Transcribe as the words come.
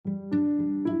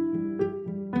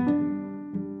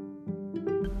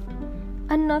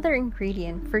Another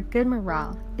ingredient for good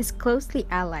morale is closely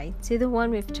allied to the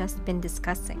one we've just been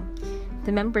discussing.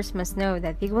 The members must know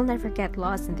that they will never get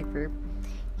lost in the group.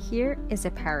 Here is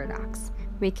a paradox.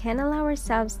 We can allow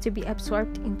ourselves to be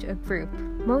absorbed into a group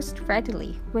most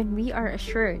readily when we are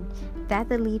assured that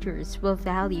the leaders will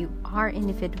value our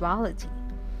individuality.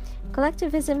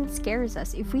 Collectivism scares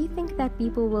us if we think that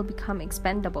people will become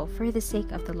expendable for the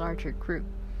sake of the larger group.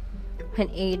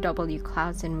 When A.W.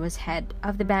 Clausen was head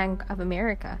of the Bank of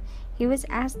America, he was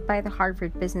asked by the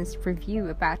Harvard Business Review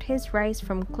about his rise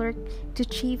from clerk to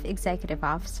chief executive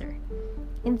officer.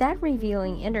 In that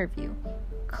revealing interview,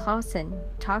 Clausen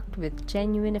talked with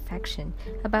genuine affection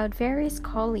about various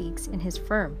colleagues in his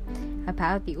firm,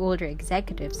 about the older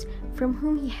executives from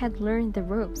whom he had learned the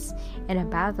ropes, and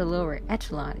about the lower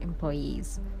echelon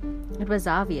employees. It was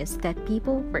obvious that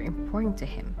people were important to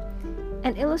him.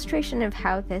 An illustration of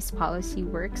how this policy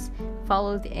works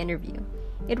followed the interview.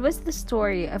 It was the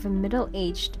story of a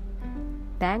middle-aged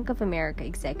Bank of America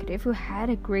executive who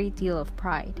had a great deal of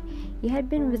pride. He had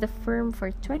been with the firm for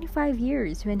 25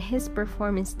 years when his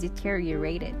performance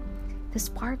deteriorated. The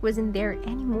spark wasn't there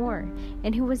anymore,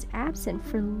 and he was absent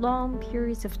for long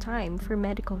periods of time for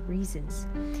medical reasons.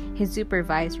 His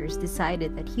supervisors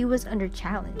decided that he was under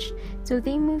challenge, so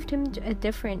they moved him to a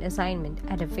different assignment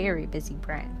at a very busy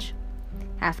branch.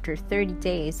 After 30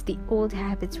 days, the old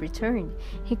habits returned.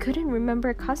 He couldn't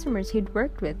remember customers he'd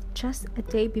worked with just a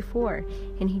day before,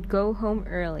 and he'd go home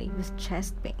early with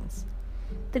chest pains.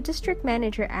 The district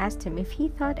manager asked him if he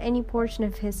thought any portion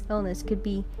of his illness could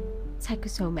be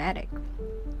psychosomatic.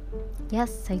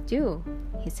 "Yes, I do,"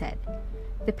 he said.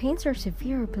 "The pains are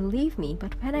severe, believe me,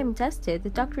 but when I'm tested,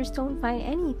 the doctors don't find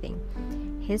anything."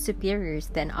 His superiors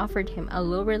then offered him a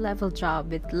lower-level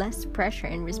job with less pressure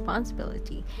and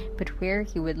responsibility, but where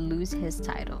he would lose his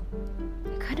title.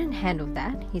 "I couldn't handle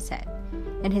that," he said.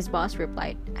 And his boss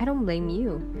replied, "I don't blame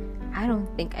you. I don't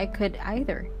think I could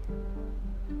either."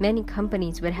 Many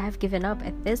companies would have given up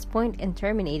at this point and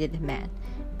terminated the man,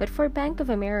 but for Bank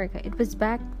of America, it was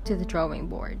back to the drawing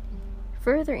board.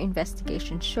 Further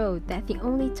investigation showed that the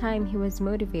only time he was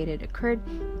motivated occurred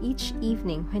each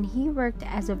evening when he worked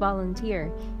as a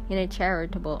volunteer in a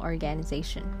charitable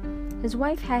organization. His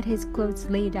wife had his clothes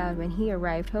laid out when he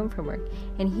arrived home from work,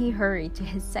 and he hurried to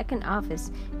his second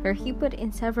office where he put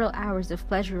in several hours of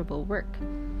pleasurable work.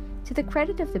 To the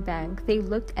credit of the bank, they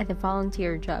looked at the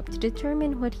volunteer job to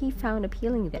determine what he found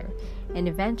appealing there, and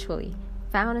eventually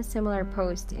found a similar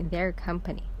post in their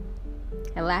company.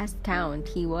 At last count,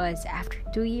 he was, after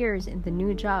 2 years in the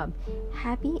new job,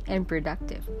 happy and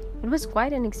productive. "It was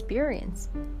quite an experience,"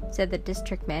 said the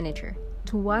district manager,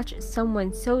 "to watch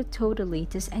someone so totally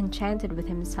disenchanted with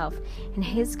himself and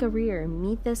his career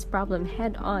meet this problem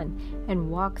head-on and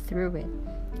walk through it.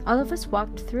 All of us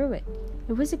walked through it.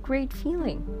 It was a great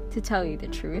feeling, to tell you the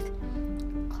truth."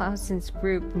 Clausen's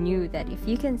group knew that if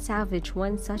you can salvage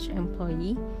one such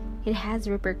employee, it has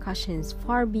repercussions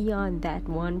far beyond that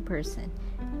one person.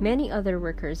 Many other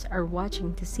workers are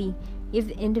watching to see if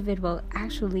the individual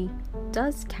actually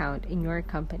does count in your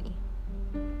company.